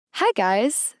Hi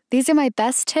guys! These are my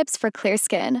best tips for clear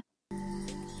skin.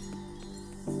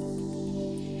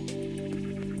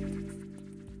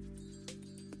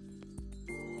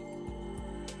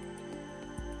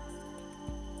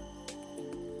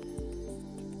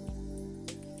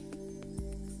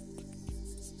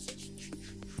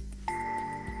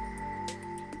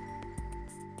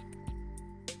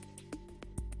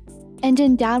 And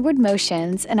in downward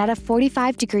motions and at a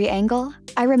 45-degree angle,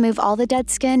 I remove all the dead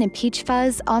skin and peach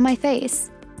fuzz on my face.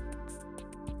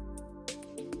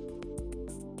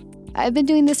 I've been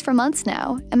doing this for months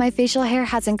now, and my facial hair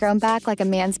hasn't grown back like a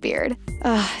man's beard.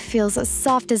 Ugh, feels as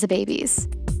soft as a baby's.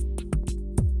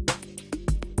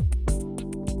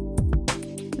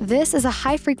 This is a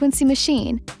high-frequency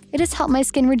machine. It has helped my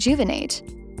skin rejuvenate.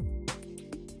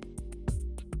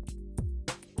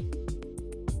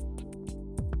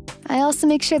 I also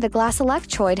make sure the glass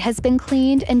electrode has been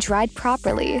cleaned and dried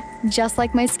properly, just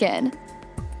like my skin.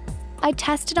 I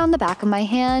test it on the back of my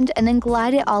hand and then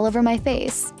glide it all over my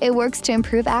face. It works to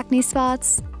improve acne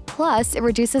spots, plus it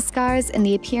reduces scars and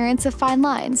the appearance of fine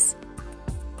lines.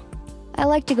 I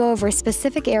like to go over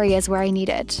specific areas where I need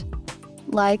it,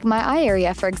 like my eye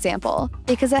area, for example,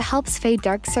 because it helps fade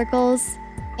dark circles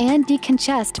and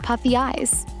decongest puffy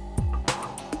eyes.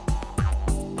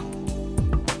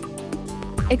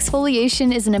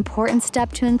 Exfoliation is an important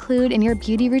step to include in your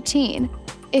beauty routine.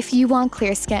 If you want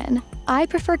clear skin, I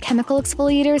prefer chemical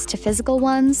exfoliators to physical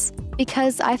ones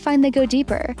because I find they go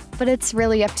deeper, but it's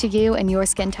really up to you and your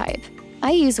skin type.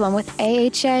 I use one with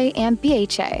AHA and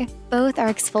BHA. Both are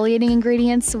exfoliating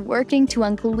ingredients working to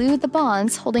unglue the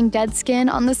bonds holding dead skin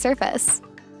on the surface.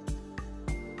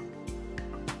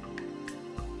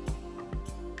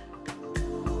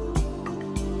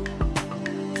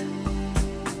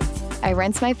 I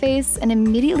rinse my face, and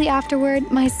immediately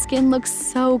afterward, my skin looks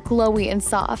so glowy and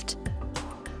soft.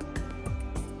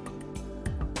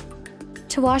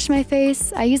 To wash my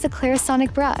face, I use a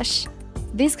Clarisonic brush.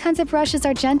 These kinds of brushes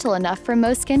are gentle enough for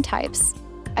most skin types.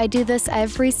 I do this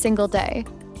every single day.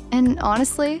 And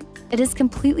honestly, it has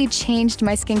completely changed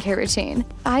my skincare routine.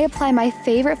 I apply my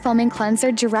favorite foaming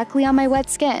cleanser directly on my wet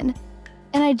skin,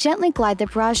 and I gently glide the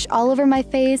brush all over my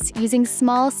face using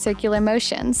small circular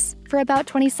motions for about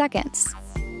 20 seconds.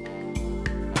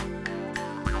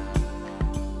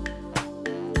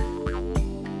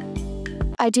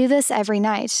 I do this every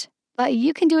night, but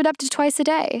you can do it up to twice a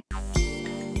day.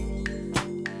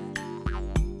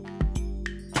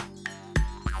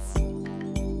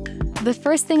 The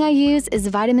first thing I use is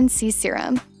vitamin C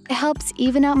serum. It helps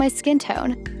even out my skin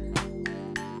tone.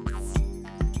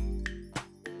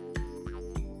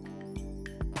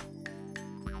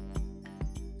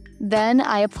 Then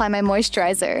I apply my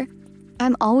moisturizer.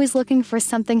 I'm always looking for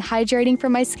something hydrating for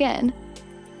my skin.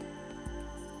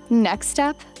 Next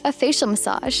step, a facial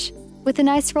massage. With an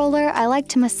ice roller, I like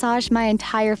to massage my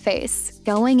entire face,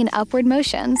 going in upward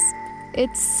motions.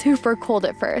 It's super cold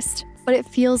at first, but it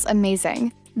feels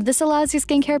amazing. This allows your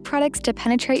skincare products to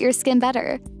penetrate your skin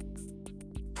better.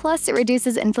 Plus, it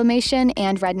reduces inflammation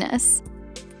and redness.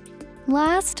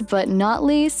 Last but not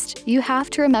least, you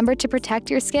have to remember to protect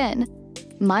your skin.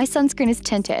 My sunscreen is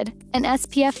tinted, an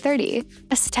SPF 30.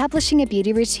 Establishing a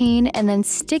beauty routine and then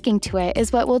sticking to it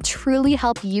is what will truly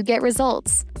help you get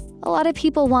results. A lot of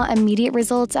people want immediate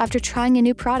results after trying a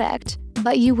new product,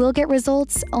 but you will get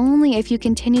results only if you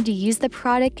continue to use the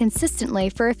product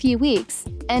consistently for a few weeks,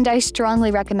 and I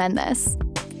strongly recommend this.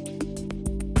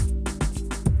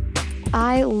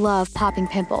 I love popping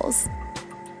pimples.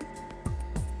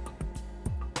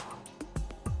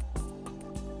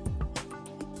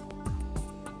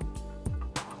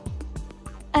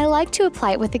 I like to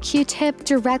apply it with a Q-tip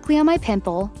directly on my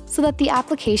pimple so that the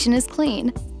application is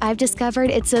clean. I've discovered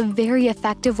it's a very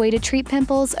effective way to treat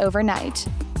pimples overnight.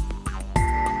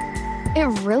 It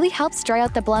really helps dry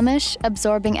out the blemish,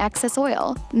 absorbing excess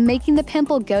oil, making the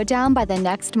pimple go down by the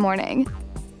next morning.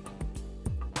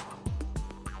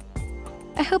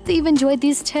 I hope that you've enjoyed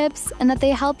these tips and that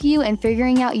they help you in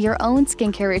figuring out your own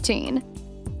skincare routine.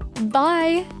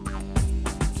 Bye!